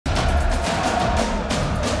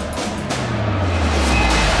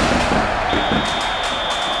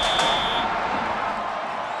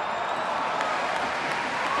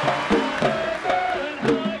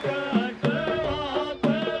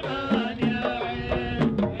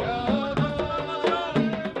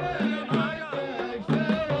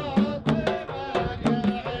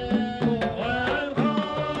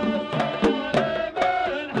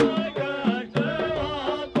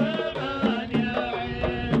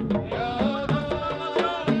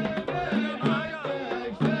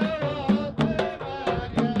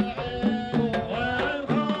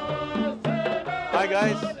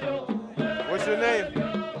guys. What's your name?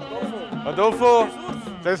 Adolfo.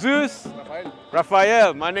 Jesus.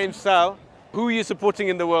 Rafael. My name's Sal. Who are you supporting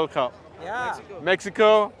in the World Cup? Yeah.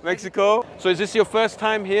 Mexico. So is this your first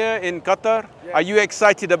time here in Qatar? Yeah. Are you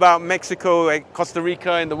excited about Mexico, Costa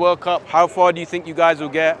Rica in the World Cup? How far do you think you guys will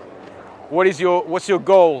get? What's your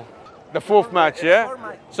goal? The fourth match,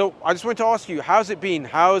 yeah? So I just want to ask you, how's it been?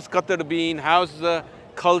 How's Qatar been? How's the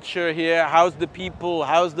culture here? How's the people?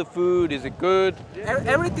 How's the food? Is it good?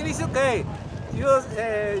 Everything is okay.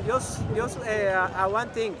 Just one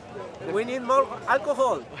thing. We need more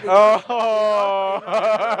alcohol. Oh.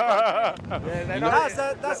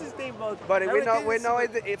 That's his thing. But we know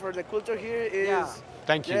it for the culture here is. Yeah.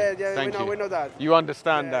 Thank you. We know that. You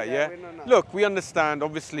understand that, yeah? We know that. Look, we understand,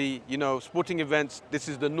 obviously, you know, sporting events, this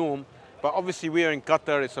is the norm. But obviously we are in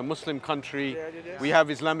Qatar, it's a Muslim country. We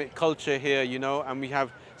have Islamic culture here, you know, and we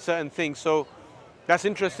have certain things. So that's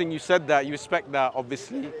interesting you said that, you respect that,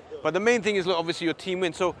 obviously. But the main thing is, look, obviously your team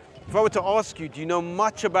wins. So if I were to ask you, do you know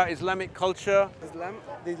much about Islamic culture? Islam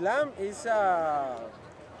is La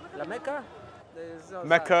Mecca.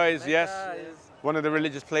 Mecca is, yes, one of the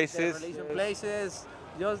religious places. The religious places,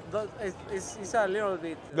 it's a little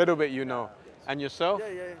bit. Little bit, you know. And yourself?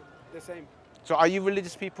 Yeah, the same. So are you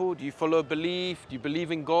religious people? Do you follow a belief? Do you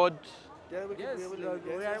believe in God? Yes,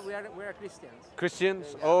 we are Christians. Christians?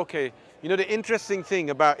 Yeah. Oh, okay. You know, the interesting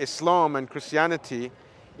thing about Islam and Christianity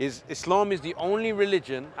is Islam is the only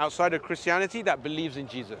religion outside of Christianity that believes in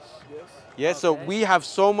Jesus. Yes. Yeah, Okay. so we have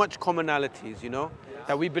so much commonalities, you know,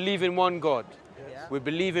 that we believe in one God. Yes. We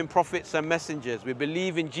believe in prophets and messengers. We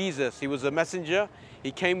believe in Jesus. He was a messenger.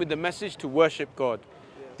 He came with the message to worship God.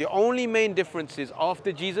 Yes. The only main difference is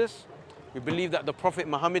after Jesus, we believe that the Prophet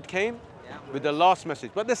Muhammad came with the last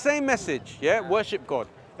message. But the same message, yeah? Worship God.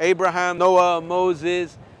 Abraham, Noah,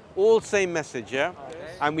 Moses, all same message, yeah? Okay.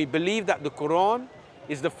 And we believe that the Quran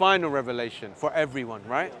is the final revelation for everyone,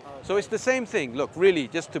 right? Okay. So it's the same thing. Look, really,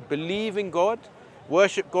 just to believe in God,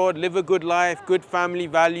 worship God, live a good life, good family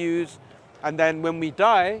values, and then when we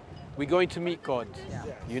die, we're going to meet God,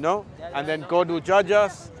 you know? And then God will judge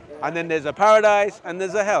us, and then there's a paradise, and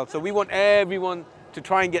there's a hell. So we want everyone to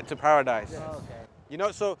try and get to paradise. Okay. You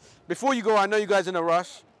know, so before you go, I know you guys are in a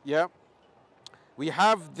rush, yeah? We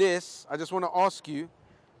have this. I just want to ask you,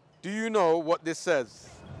 do you know what this says?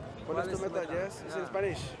 Yes, it's in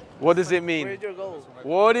Spanish. What does it mean? Where is your goal?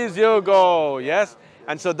 What is your goal? Yes?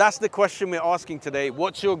 And so that's the question we're asking today.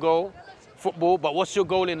 What's your goal? Football, but what's your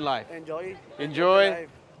goal in life? Enjoy.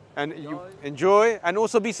 And you enjoy and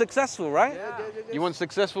also be successful, right? You want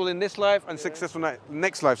successful in this life and successful in the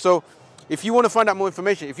next life. So if you want to find out more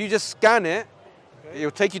information, if you just scan it,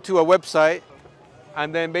 it'll take you to a website,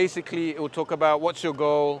 and then basically it will talk about what's your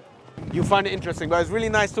goal. You'll find it interesting. But it's really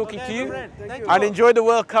nice talking to you. Thank you. And enjoy the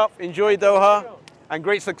World Cup, enjoy Doha, and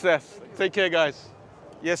great success. Take care, guys.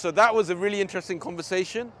 Yeah, so that was a really interesting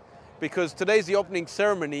conversation, because today's the opening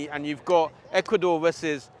ceremony, and you've got Ecuador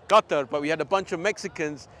versus Qatar, but we had a bunch of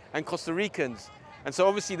Mexicans and Costa Ricans. And so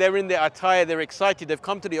obviously they're in their attire, they're excited, they've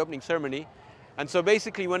come to the opening ceremony. And so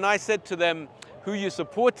basically when I said to them, who you're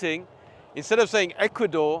supporting, instead of saying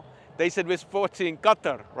Ecuador, they said we're supporting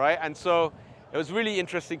Qatar, right? And so it was really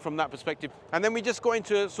interesting from that perspective. And then we just got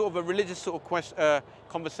into sort of a religious sort of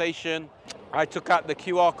conversation. I took out the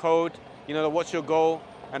QR code, you know, what's your goal?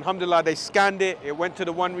 And alhamdulillah, they scanned it. It went to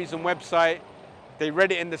the One Reason website. They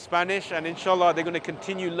read it in the Spanish, and inshallah, they're going to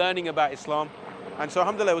continue learning about Islam. And so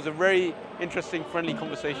alhamdulillah, it was a very interesting, friendly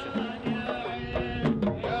conversation.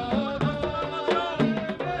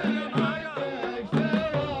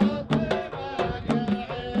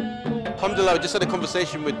 Alhamdulillah, I just had a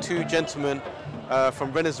conversation with two gentlemen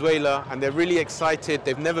from Venezuela, and they're really excited.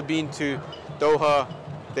 They've never been to Doha.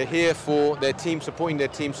 They're here for their team, supporting their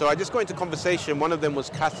team. So I just got into conversation. One of them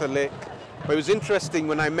was Catholic. But it was interesting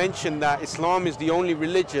when I mentioned that Islam is the only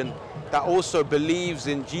religion that also believes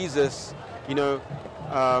in Jesus, you know,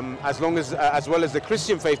 as well as the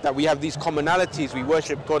Christian faith, that we have these commonalities. We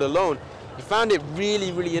worship God alone. He found it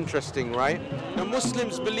really, really interesting, right? The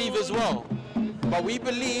Muslims believe as well. But we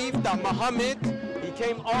believe that Muhammad, he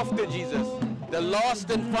came after Jesus, the last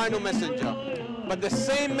and final messenger. But the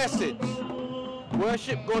same message,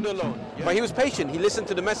 worship God alone. Yeah. But he was patient. He listened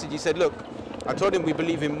to the message. He said, look, I told him we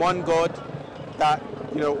believe in one God, that,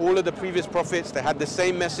 you know, all of the previous prophets, they had the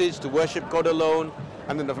same message to worship God alone.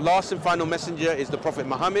 And then the last and final messenger is the Prophet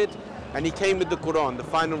Muhammad, and he came with the Quran, the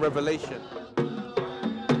final revelation.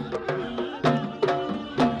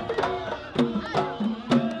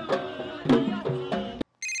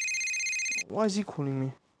 Why is he calling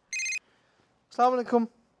me? Assalamu alaikum.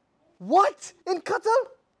 What? In Qatar?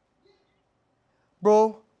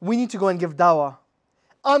 Bro, we need to go and give Dawah.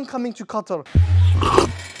 I'm coming to Qatar.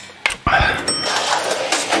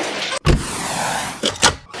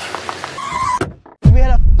 We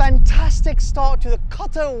had a fantastic start to the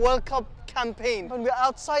Qatar World Cup campaign. When we're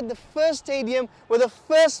outside the first stadium where the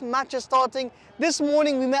first match is starting, this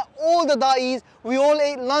morning we met all the da'is, we all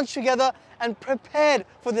ate lunch together and prepared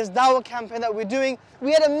for this Dawah campaign that we're doing.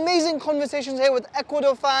 We had amazing conversations here with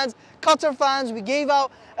Ecuador fans, Qatar fans. We gave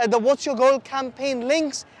out the What's Your Goal campaign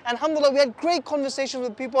links, and alhamdulillah we had great conversations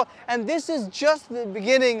with people, and this is just the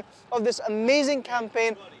beginning of this amazing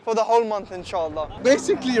campaign for the whole month, inshallah.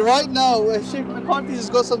 Basically right now, Sheikh McCarthy has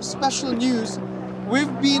got some special news.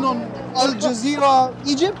 We've been on Al Jazeera,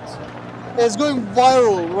 Egypt. It's going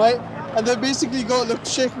viral, right? And they basically got, look,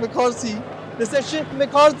 Sheikh McCarthy. They said Sheikh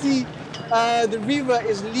McCarthy, the Riva,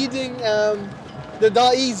 is leading the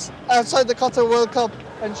da'is outside the Qatar World Cup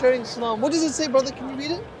and sharing Islam. What does it say, brother? Can you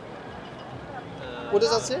read it? What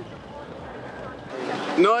does that say?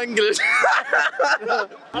 No English.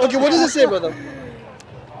 Okay, what does it say, brother?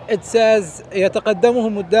 It says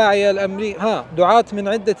يتقدمهم الداعية الأمريكي دعاة من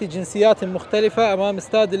عدة جنسيات مختلفة أمام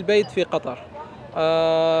استاد البيت في قطر.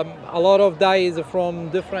 A lot of da'is from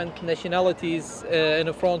different nationalities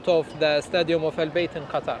in front of the stadium of Al Bayt in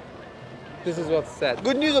Qatar. This is what it said.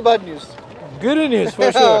 Good news or bad news? Good news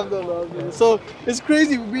for sure. So it's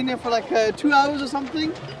crazy. We've been here for like 2 hours or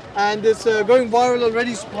something, and it's going viral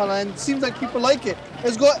already, subhanAllah, and it seems like people like it.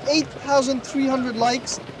 It's got 8,300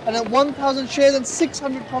 likes and 1,000 shares and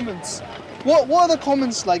 600 comments. What are the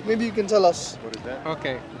comments like? Maybe you can tell us. What is that?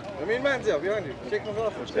 Okay. Behind you. Sheikh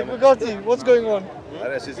Sheikh McCarthy, what's going on?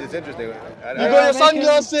 It's interesting. You got your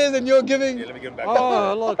sunglasses and you're giving... Let me give him back.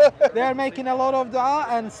 Oh, look, they're making a lot of dua,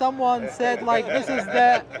 and someone said like this is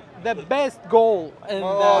the best goal in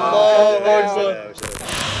Oh, the.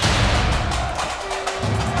 Allah.